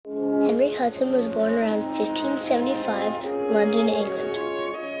Henry Hudson was born around 1575, London, England.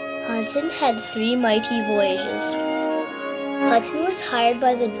 Hudson had 3 mighty voyages. Hudson was hired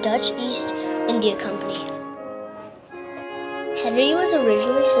by the Dutch East India Company. Henry was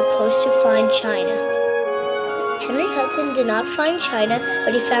originally supposed to find China. Henry Hudson did not find China,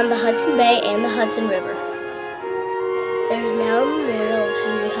 but he found the Hudson Bay and the Hudson River. There is now a memorial of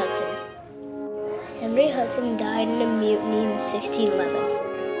Henry Hudson. Henry Hudson died in a mutiny in 1611.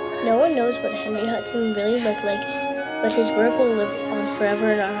 No one knows what Henry Hudson really looked like, but his work will live on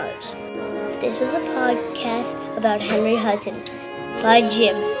forever in our hearts. This was a podcast about Henry Hudson by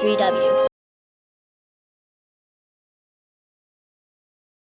Jim 3W.